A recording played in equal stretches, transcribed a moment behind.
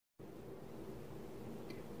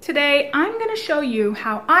Today, I'm going to show you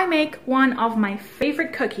how I make one of my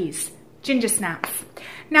favorite cookies, Gingersnaps.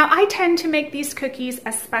 Now, I tend to make these cookies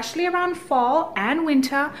especially around fall and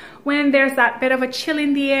winter when there's that bit of a chill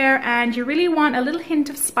in the air and you really want a little hint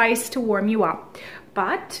of spice to warm you up.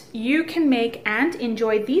 But you can make and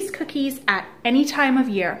enjoy these cookies at any time of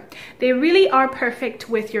year. They really are perfect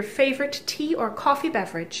with your favorite tea or coffee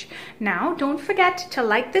beverage. Now, don't forget to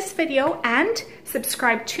like this video and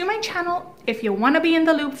subscribe to my channel if you want to be in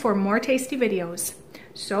the loop for more tasty videos.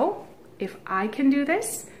 So, if I can do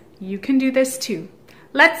this, you can do this too.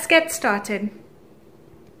 Let's get started.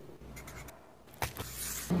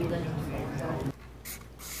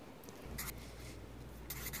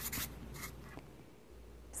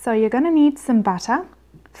 So you're going to need some butter,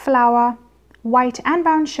 flour, white and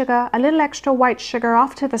brown sugar, a little extra white sugar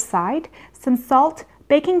off to the side, some salt,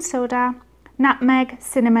 baking soda, nutmeg,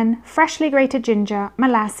 cinnamon, freshly grated ginger,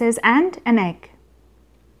 molasses, and an egg.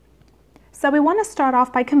 So we want to start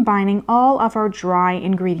off by combining all of our dry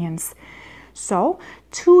ingredients. So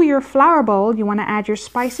to your flour bowl, you want to add your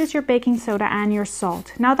spices, your baking soda, and your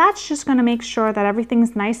salt. Now that's just going to make sure that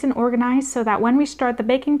everything's nice and organized so that when we start the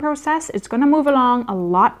baking process, it's going to move along a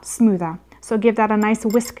lot smoother. So give that a nice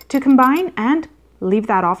whisk to combine and leave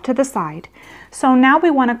that off to the side. So now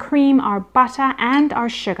we want to cream our butter and our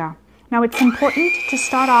sugar. Now it's important to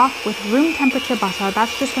start off with room temperature butter.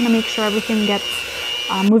 That's just going to make sure everything gets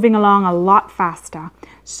moving along a lot faster.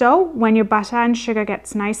 So when your butter and sugar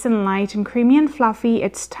gets nice and light and creamy and fluffy,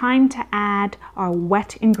 it's time to add our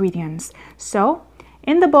wet ingredients. So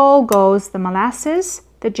in the bowl goes the molasses,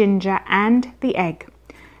 the ginger, and the egg.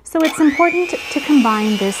 So it's important to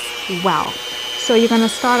combine this well. So you're going to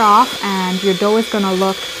start off and your dough is going to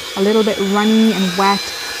look a little bit runny and wet,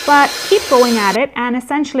 but keep going at it and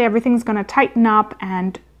essentially everything's going to tighten up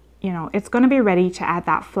and it's going to be ready to add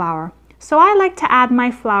that flour. So I like to add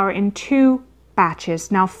my flour in 2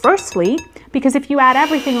 batches. Now firstly, because if you add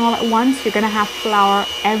everything all at once, you're going to have flour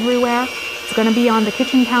everywhere. It's going to be on the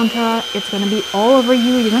kitchen counter. It's going to be all over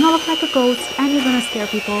you. You're going to look like a ghost and you're going to scare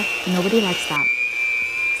people. Nobody likes that.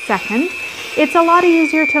 Second, it's a lot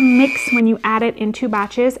easier to mix when you add it in 2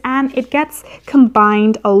 batches and it gets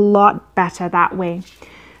combined a lot better that way.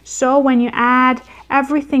 So when you add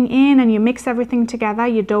everything in and you mix everything together,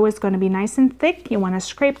 your dough is going to be nice and thick. You want to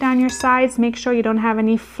scrape down your sides, make sure you don't have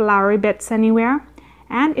any floury bits anywhere.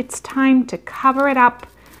 And it's time to cover it up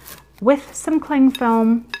with some cling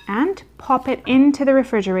film and pop it into the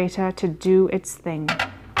refrigerator to do its thing.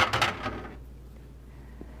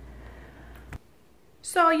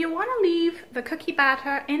 So you want to leave the cookie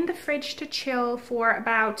batter in the fridge to chill for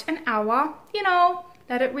about an hour.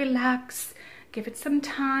 Let it relax. Give it some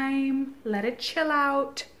time, let it chill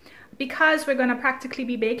out, because we're going to practically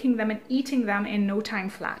be baking them and eating them in no time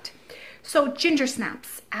flat. So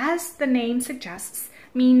Gingersnaps, as the name suggests,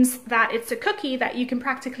 means that it's a cookie that you can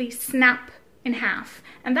practically snap in half.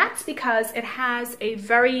 And that's because it has a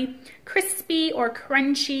very crispy or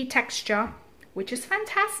crunchy texture, which is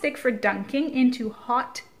fantastic for dunking into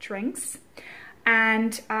hot drinks.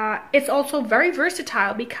 And it's also very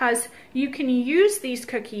versatile because you can use these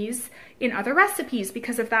cookies in other recipes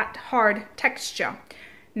because of that hard texture.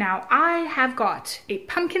 Now I have got a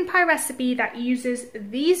pumpkin pie recipe that uses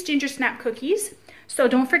these Gingersnap cookies. So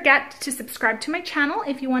don't forget to subscribe to my channel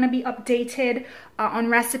if you want to be updated on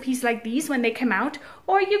recipes like these when they come out.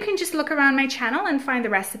 Or you can just look around my channel and find the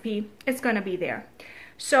recipe. It's going to be there.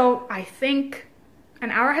 So I think an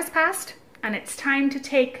hour has passed. And it's time to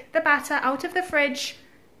take the batter out of the fridge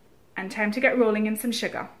and time to get rolling in some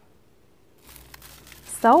sugar.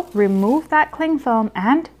 So remove that cling film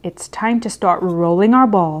and it's time to start rolling our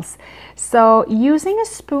balls. So using a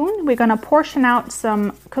spoon, we're going to portion out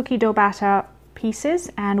some cookie dough batter pieces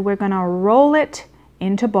and we're going to roll it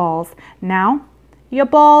into balls. Now, your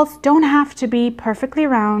balls don't have to be perfectly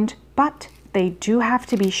round, but they do have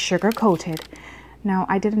to be sugar coated. Now,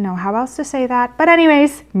 I didn't know how else to say that, but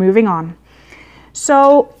anyways, moving on.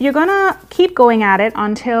 So you're gonna keep going at it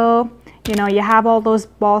until you have all those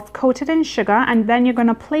balls coated in sugar, and then you're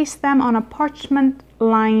gonna place them on a parchment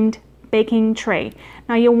lined baking tray.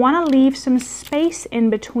 Now you want to leave some space in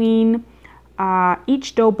between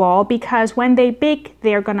each dough ball because when they bake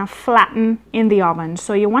they're gonna flatten in the oven,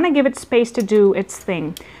 so you want to give it space to do its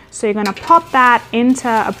thing. So you're gonna pop that into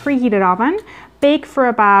a preheated oven, bake for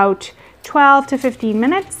about 12 to 15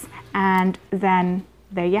 minutes, and then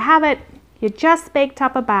there you have it. You just baked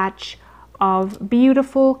up a batch of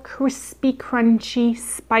beautiful, crispy, crunchy,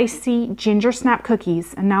 spicy Gingersnap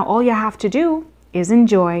cookies. And now all you have to do is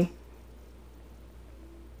enjoy.